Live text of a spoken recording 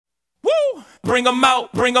bring 'em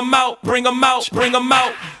out, bring 'em out, bring 'em out, bring 'em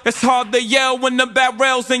out. It's hard to yell when the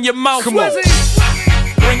barrel's in your mouth. Come on.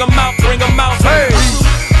 Bring 'em out, bring 'em out. Hey.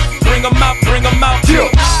 Bring 'em out, bring 'em out. Yeah.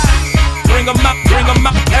 Bring 'em out, bring 'em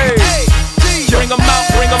out. Hey. Bring 'em out,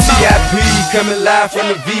 bring 'em out. VIP coming live from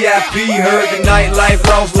the VIP. Heard the nightlife,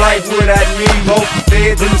 lost life without me. Both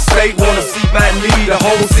feds in the state wanna see by me. The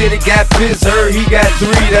whole city got pissed, heard he got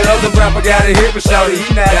 3. That other rapper got a hit, but shouted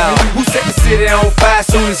he not out. Who set the city on fire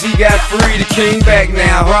soon as he got free? The king back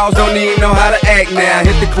now. Bros don't even know how to act now.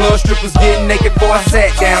 Hit the club, strippers getting naked before I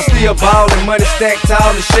sat down. Still ballin', money stacked tall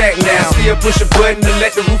in the shack now. Still push a button to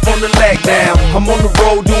let the roof on the lack down. I'm on the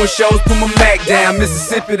road doing shows, put my Mac down.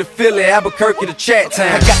 Mississippi to Philly, Albuquerque to Chat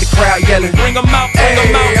Town. I got the crowd yelling, bring 'em out, bring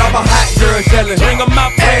 'em out. All my hot girls yelling, bring 'em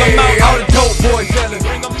out, bring 'em out. All the dope boys yelling,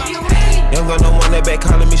 bring 'em out. Young got no one that back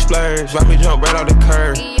calling me splurge. Watch me jump right off the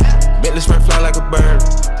curb. Bentley sprint fly like a bird.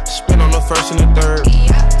 Spin on the first and the third.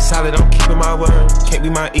 Solid, I'm keeping my word. Can't be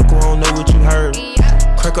my equal, I don't know what you heard.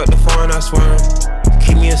 Crack up the phone, I swear.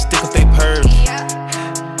 Keep me a stick if they purge.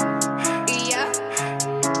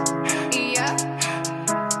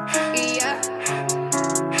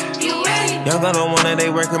 Young got no one that they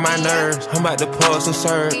working my nerves. I'm about to pause and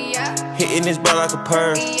serve. Hitting this ball like a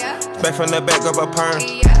perm. Back from the back of a perm.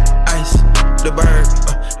 Ice, the bird.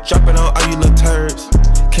 Dropping on all you little turds.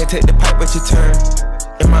 Can't take the pipe but you turn.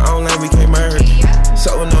 In my own lane we can't merge.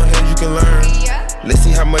 So with no heads you can learn. Let's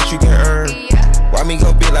see how much you can earn. Why me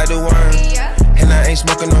go big like the worm? And I ain't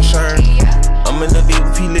smoking no shern. I'm in the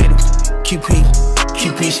VP little.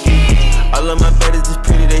 QP ski. All of my baddies is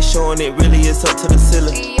pretty, they showing it really is up to the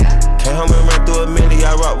ceiling. Came home and ran through a milli,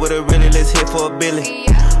 I rock with a really, let's hit for a billy.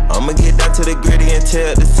 I'ma get down to the gritty and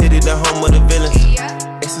tell the city the home of the villains.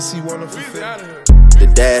 Ecstasy wanna fulfill. The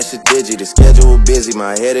dash is digi, the schedule busy.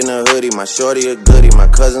 My head in a hoodie, my shorty a goodie. My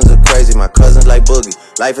cousins are crazy, my cousins like Boogie.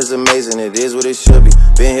 Life is amazing, it is what it should be.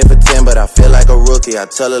 Been here for 10, but I feel like a rookie. I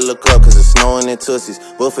tell her look up, cause it's snowing in Tootsies.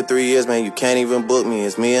 Booked for 3 years, man, you can't even book me.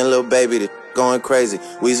 It's me and Lil Baby, the going crazy.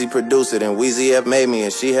 Weezy produced it and Weezy F made me,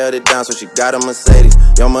 and she held it down so she got a Mercedes.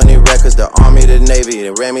 Young Money Records, the Army, the Navy.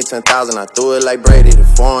 They ran me 10,000, I threw it like Brady. The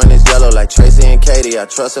foreign is yellow like Tracy and Katie. I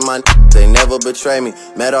trusted my they never betray me.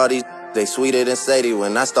 Met all these they sweeter than Sadie.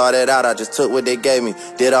 When I started out, I just took what they gave me.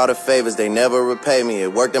 Did all the favors, they never repay me.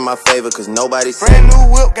 It worked in my favor, cause nobody said brand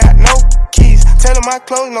new whip, got no keys. Tell them my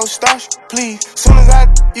clothes, no starch, please. Soon as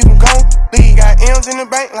you can go leave. Got M's in the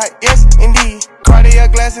bank, like yes, indeed. Cartier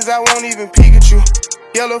glasses, I won't even peek at you.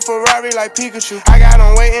 Yellow Ferrari like Pikachu. I got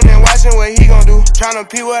him waiting and watching what he gon' do. Tryna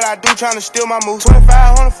pee what I do, tryna steal my moves.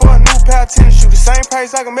 2,500 for a new pair of tennis shoes. The same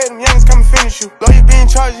price I can make them youngins come and finish you. Lawyer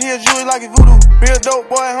being charged, he a jewelry like a voodoo. Real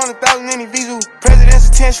dope boy, 100,000 in his Vizu.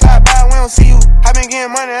 President's attention, slide by, we don't see you. I been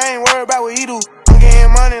getting money, I ain't worried about what he do. I'm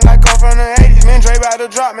getting money like I'm from the 80s. Man, Dre about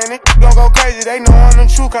to drop, man, they gon' go crazy. They know I'm the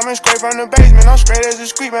truth, coming straight from the basement. I'm straight as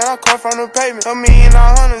a street, man, I come from the pavement. A million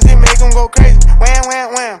all hundreds, it make them go crazy. Wham,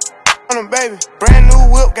 wham, wham. On them, baby. Brand new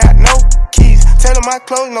whip, got no keys. Tell them my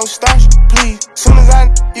clothes, no starch, please. Soon as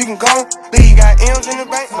you can go leave. Got M's in the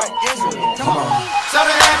bank, like yes. Come on. So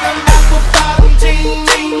they had them apple bottom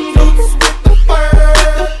jeans, boots with the fur.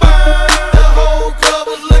 The whole club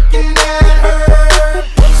was looking at her.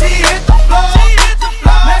 She hit the floor.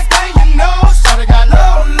 Next thing you know, shawty got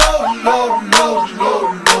low.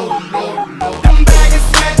 Them baggy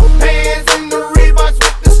sweatpants and the Reeboks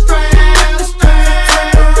with the strands.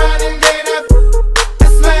 Turn around and get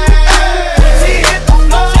that smash. She hit the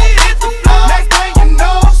floor. Next thing you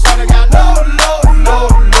know, shawty got low.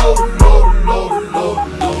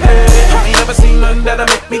 Hey, I ain't never seen nothing that'll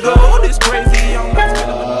make me go this crazy on my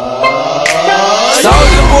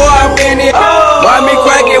Soulja Boy, I'm in it. Why me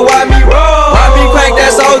crack it? Why me roll? Why me crack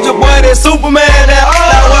that Soulja Boy? That Superman? That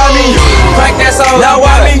now why me you crack that Soulja? Now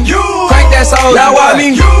why me you crack that Soulja? Now why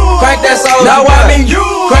me you crack that Soulja? Now why me you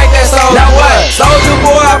crack that Soulja? Now what? Soulja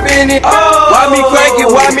Boy, I'm in it. Why me crack it?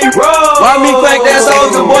 Why me roll? Why me crack that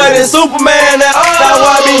Soulja Boy? That Superman? That now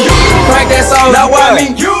why me you crack that Soulja? Now why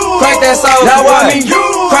me you crack that Soulja? Now why me you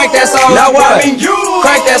crack that Soulja? Now why me you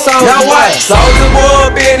crack that Soulja? Now what? Soulja Boy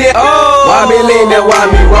up in it. Why me lean that? Why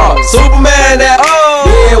me rock? Superman that?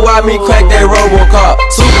 Yeah, why me crack that Robocop?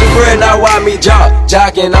 Super friend, now why me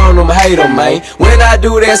jocking on them, hate them, man. When I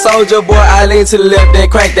do that Soulja Boy, I lean to the left and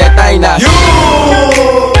crack that thing now.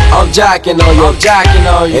 I'm jocking on you,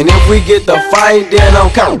 And if we get the fight, then I'm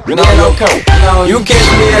coming. You catch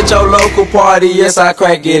me at your local party, yes, I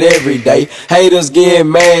crack it every day. Haters get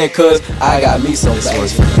mad, cause I got me some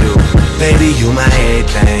bass for you. Baby, you my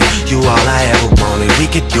everything. You all I ever wanted. we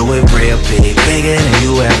could do it real big, bigger than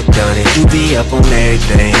you ever done it. You be up on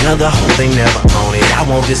everything, other whole thing never own it. I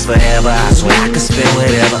want this forever, I swear I could spend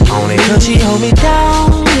whatever on it. Cause she hold me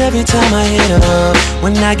down every time I hit her up.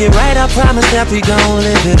 When I get right, I promise that we gon'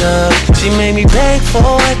 live it up. She made me beg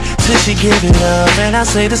for it till she give it up, and I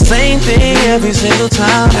say the same thing every single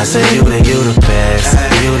time. I say you the best,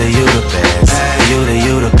 you the best, you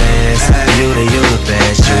the best, you the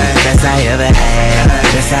best, you best I ever had,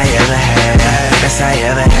 best I ever had, best I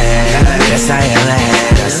ever had, best I ever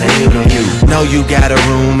had. I say you. Know you got a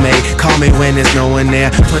roommate, call me when there's no one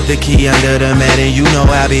there. Put the key under the mat and you know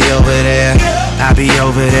I'll be over there. I be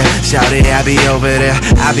over there, shout it, I be over there.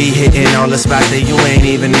 I be hitting all the spots that you ain't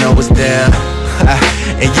even know was there.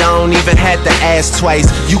 And you don't even have to ask twice.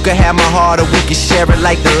 You can have my heart or we can share it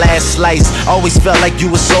like the last slice. Always felt like you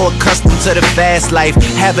were so accustomed to the fast life,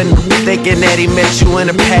 having thinking that he met you in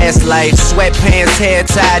a past life. Sweatpants, hair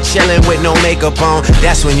tied, chilling with no makeup on.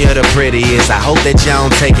 That's when you're the prettiest. I hope that you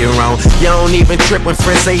don't take it wrong. You don't even trip when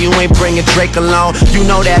friends say you ain't bringing Drake along. You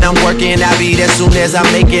know that I'm working, I'll be there soon as I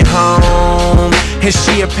make it home. And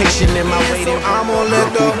she a patient in my waiting. I'm gonna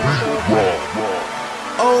let the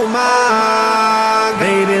oh my,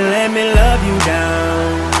 baby, let me love you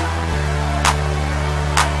down.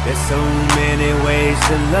 There's so many ways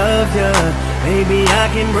to love ya. Baby, I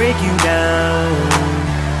can break you down.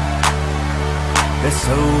 There's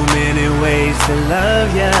so many ways to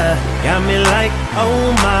love ya. Got me like,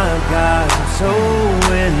 oh my God, I'm so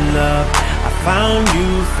in love. I found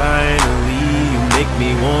you finally. You make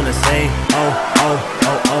me wanna say, oh, oh,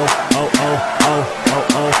 oh, oh, oh, oh, oh, oh,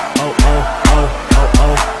 oh, oh, oh, oh,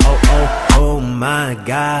 oh, oh, oh, oh my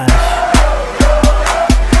gosh.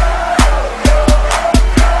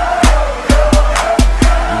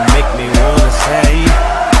 You make me wanna say,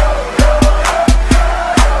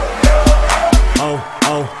 oh,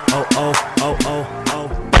 oh, oh, oh, oh, oh, oh.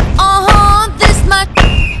 This my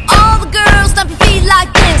all the girls stomp your feet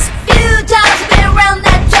like this. Few times I've been around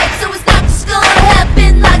that track, so it's not just gonna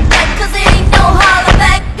happen like that. Cause there ain't no holler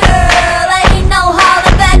back, girl. Ain't no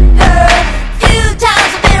holler back, girl. Few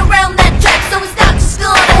times I've been around that track, so it's not just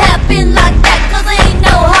gonna happen like that. Cause there ain't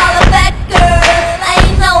no holler back, girl.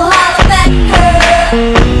 Ain't no holler back, girl.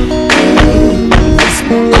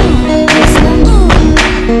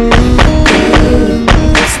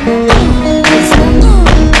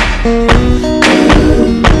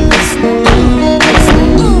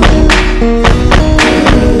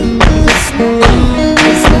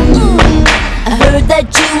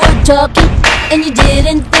 Talking, and you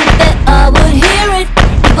didn't think that I would hear it.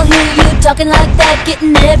 People hear you talking like that,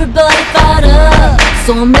 getting everybody fired up.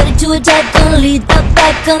 So I'm ready to attack, gonna lead the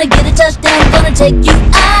back, gonna get a touchdown, gonna take you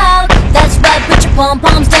out. That's right, put your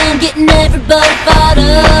pom-poms down, getting everybody fired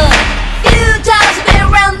up. Few times I've been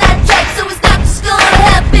around that track, so it's not just gonna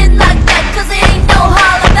happen like that. Cause there ain't no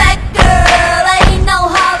holler back, girl. Ain't no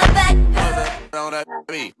holler back,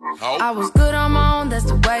 girl. I was good on my own, that's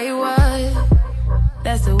the way it was.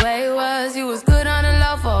 That's the way it was. You was good on the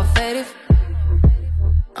low for a faded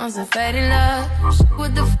on some faded love.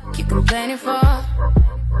 What the f you complaining for?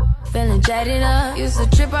 Feeling jaded up. Used to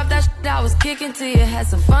trip off that shit I was kicking to you. Had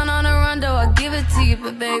some fun on the run, though I give it to you.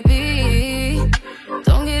 But baby,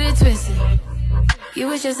 don't get it twisted. You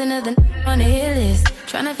was just another on the hit list,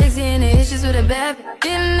 tryna fix any issues with a bad.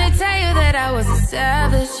 Didn't they tell you that I was a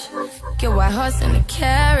savage? Get white horse in the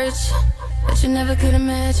carriage, but you never could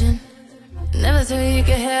imagine. Never thought you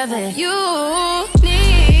could have it. You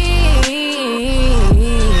needed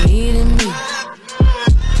me.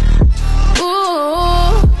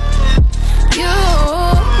 Ooh, you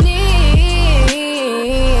needed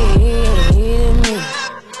me.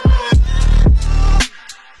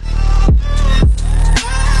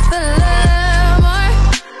 For a little more,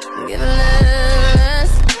 give a little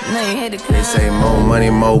less. Now you hate the They say more money,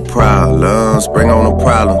 more problems. Bring on the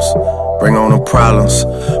problems. Bring on the problems.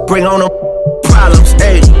 Bring on the problems,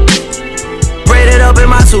 ayy. Braid it up in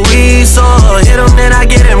my Suizo. Hit them, then I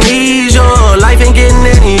get amnesia. Life ain't getting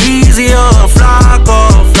any easier.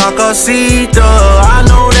 Flacosita. I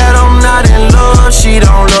know that I'm not in love. She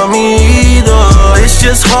don't love me either. It's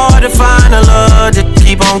just hard to find a love that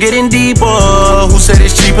keep on getting deeper. Who said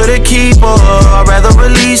it's cheaper to keep her? I'd rather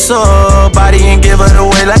release her body and give it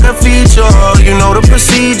away like a feature. You know the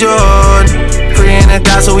procedure. Praying and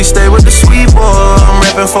die, so we stay with the sweeper. I'm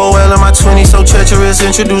rapping for well in my 20s, so treacherous.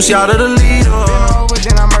 Introduce y'all to the leader.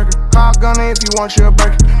 Then I murder, call gonna if you want your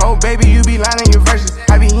Birkin. Oh baby, you be lying your verses.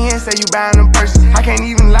 I be here and say you buying them purses. I can't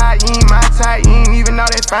even lie, you ain't my type, you ain't even know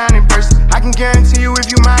that fine in person. I can guarantee you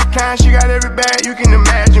if you my kind, she got every bag you can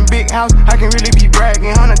imagine. Big house, I can really be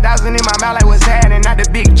bragging. 100,000 in my mouth like what's happening. Not the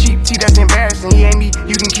big cheap tea that's embarrassing. He ain't me,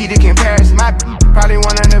 you can keep the comparison. My probably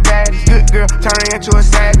one of the baddest. Good girl, turning into a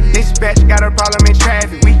savage. This batch got a problem in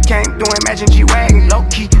traffic. We can't do it, matching G-Wagon. Low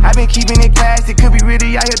key, I been keeping it classy. Could be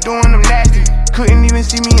really out here doing them nasty. Couldn't even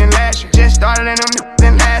see me in last year. Just started in them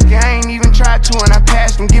in last year. I ain't even tried to and I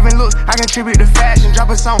passed them. Giving looks, I contribute to fashion.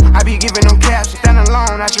 Drop a song, I be giving them captions. Stand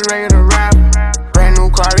alone, not your regular rapper. Brand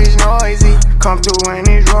new car is noisy. Come through and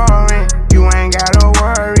it's roaring. You ain't gotta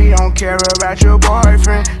worry, don't care about your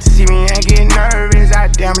boyfriend. See me and get nervous, I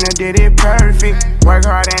damn near did it perfect. Work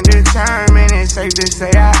hard and determined, it's safe to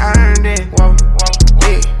say I earned it. Whoa,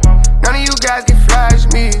 yeah. None of you guys can flash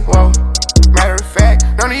me, whoa. Matter of fact,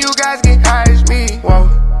 none of you guys get high as me, whoa.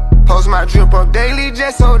 Post my drip up daily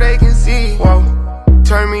just so they can see, whoa.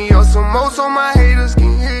 Turn me up some more so my haters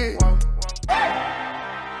can hear, whoa.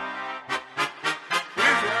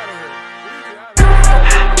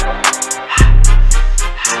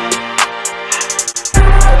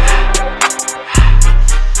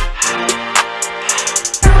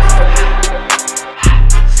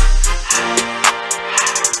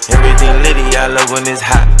 Everything litty, I love when it's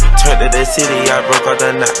hot. Turned to the city, I broke out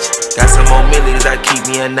the notch. Got some more millies, I keep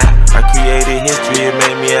me a knot. I created history, it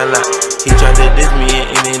made me a lot. He tried to diss me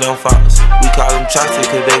and it don't false. We call them chopsticks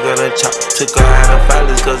cause they gonna chop. Took her out of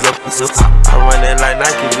filers cause up is a pop. I run it like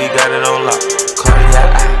Nike, we got it on lock.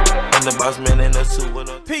 Cardiac eye, I'm the boss man in the suit with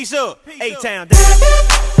a Peace up, A-Town down.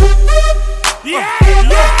 Yeah,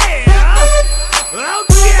 yeah. Okay.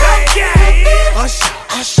 Usher.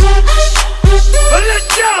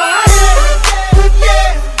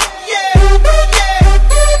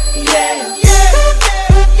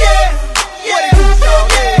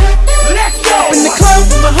 Let's go. In the club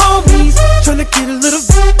with my homies, tryna get a little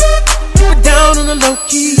but down on the low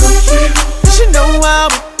key. She know how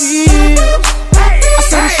it is. I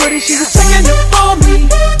saw the shorty, she was checking up on me.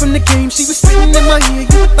 From the game, she was spitting in my ear.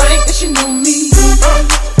 You would think that she know me.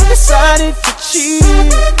 Decided to cheat.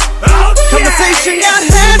 Conversation got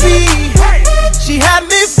heavy. She had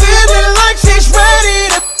me feeling like she's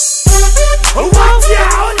ready to watch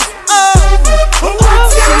out.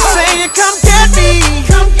 She's saying, come get me.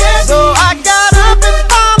 So I got up and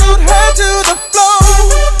followed her to the floor.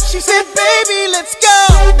 She said, baby, let's go.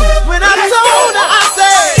 When I told her, I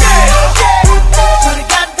said, shorty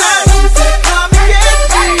got down, she said, come and get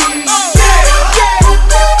me.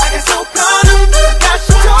 I got so caught up, that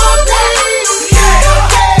she told me.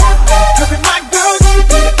 Cause with my girl, she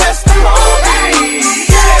be the best of all me.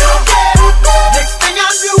 Next thing I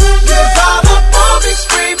knew, she was all up on me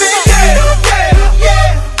screaming.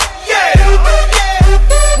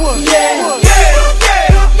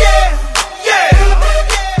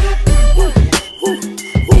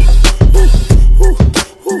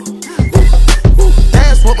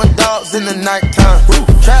 In the nighttime,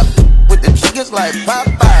 trap with the chickens like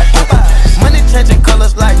Popeye. Money changing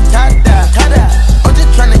colors like tie-dye. I'm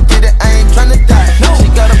just tryna get it, I ain't tryna die.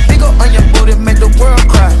 She got a big ol' on your booty, make the world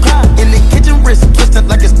cry. In the kitchen, wrist twisted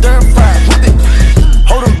like it's stir fry.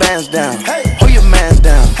 Hold them bands down, hold your mans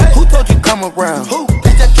down. Who told you come around?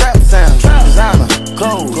 It's that trap sound. Designer,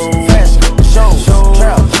 clothes, fashion, shows,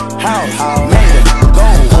 trap, house, made it,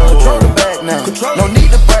 gold. Control the bag now, no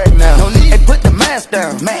need to brag now. Hey, put the mask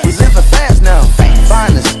down. We living fast now.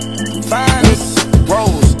 Finest,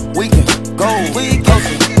 rose, we can go.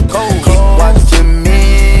 Cold. Keep watching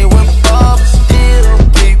me when Bob still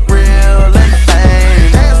keep real and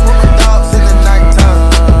fame. Dance with my dogs in the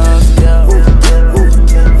nighttime.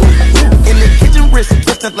 In the kitchen, wrist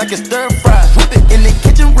twisted like it's stir fry. Whip it in the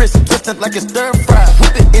kitchen, wrist twisted like it's stir fry.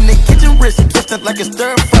 Whip it in the kitchen, wrist twisted like it's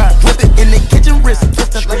stir fry. Whip it in the kitchen, wrist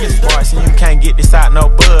twisted like it's stir fry. So you can't get this out no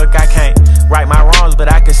bug. I can't right my wrongs,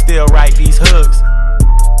 but I can still write these hooks.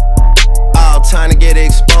 All time to get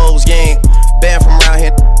exposed, you ain't banned from around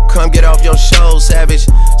here. Come get off your show, savage.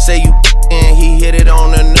 Say you and he hit it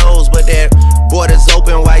on the nose, but that border's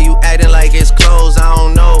open. Why you acting like it's closed? I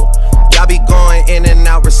don't know. Y'all be going in and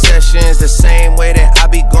out recessions the same way that I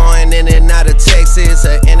be going in and out of Texas,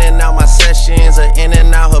 or in and out my sessions, or in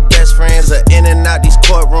and out her best friends, or in and out these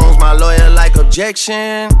courtrooms. My lawyer like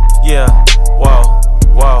objection. Yeah, whoa.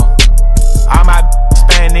 All my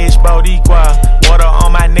Spanish Boricua. Water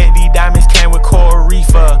on my neck, these diamonds came with coral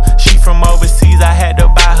reefer. She from overseas, I had to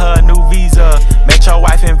buy her a new visa. Met your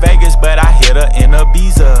wife in Vegas, but I hit her in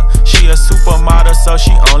Ibiza. She a supermodel, so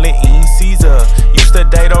she only eating Caesar. Used to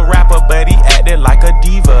date a rapper, but he acted like a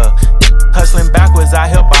diva. Hustling backwards, out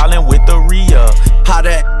here ballin' with the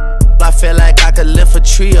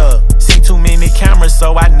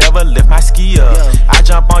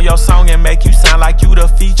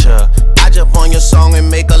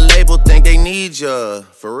Yeah,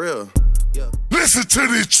 for real. Listen to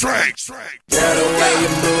this track. Girl, the way you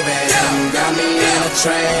moving got me in a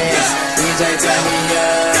trance. DJ, turn me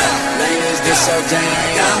up. Ladies, this your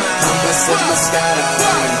jam. I'ma sip my Moscato.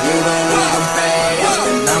 You don't even pay.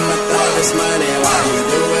 And I'ma throw this money while you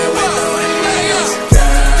do it with no hands.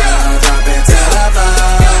 Girl, drop it to the floor.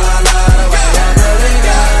 I love the way you put it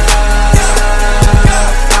down.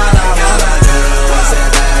 All I wanna do is sit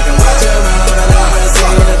back and watch you roll it up and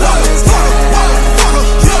see the dollars count.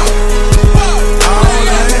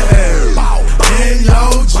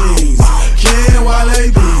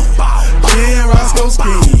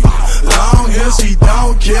 Long hair, she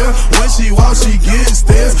don't care. When she walks, she gets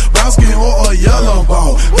this. Brown skin or a yellow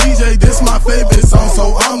bone. DJ, this my favorite song,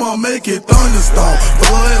 so I'ma make it thunderstorm.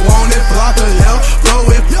 Blood, want it, block of hell. Blow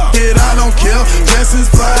it, I don't care. Dresses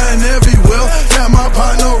flying everywhere. Got my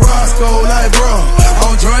partner Roscoe like, bro,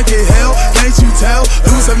 I'm drunk as hell. Can't you tell?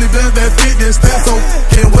 Do 70 bands that fit this stat so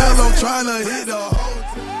fucking well. I'm trying to hit the whole.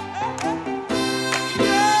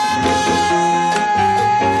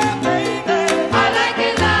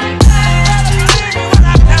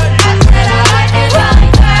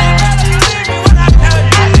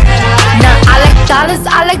 Dollars,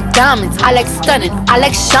 I like diamonds, I like stunning, I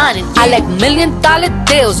like shining, I like $1 million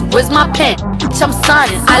deals. Where's my pen? Bitch, I'm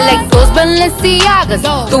signing. I like those Balenciagas,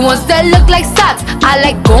 the ones that look like socks. I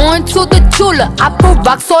like going to the Tula, I put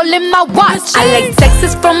rocks all in my watch. I like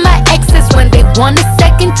texts from my exes when they want a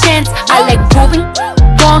second chance. I like proving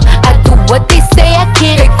wrong, I do what they say I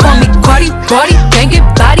can't. They call me Cardi, Cardi, banging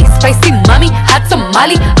body, spicy mommy, hot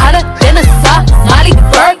tamale, hotter than a Somali.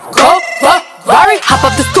 Bird, go, Ferrari, hop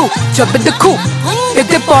up the stoop, jump in the coupe, big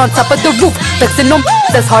dip on top of the roof, flexing on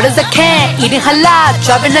as hard as I can, eating halal,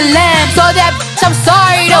 driving a lamb. So that bitch, I'm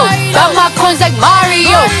sorry though, got my coins like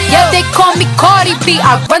Mario. Yeah, they call me Cardi B,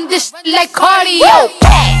 I run this shit like cardio.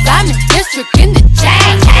 Diamond district in the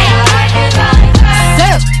chain,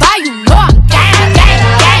 certified, you know I'm gang, gang,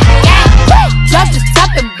 gang, gang. Drop the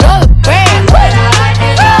top and blow the brand.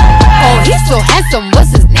 Oh, he's so handsome,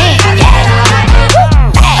 what's his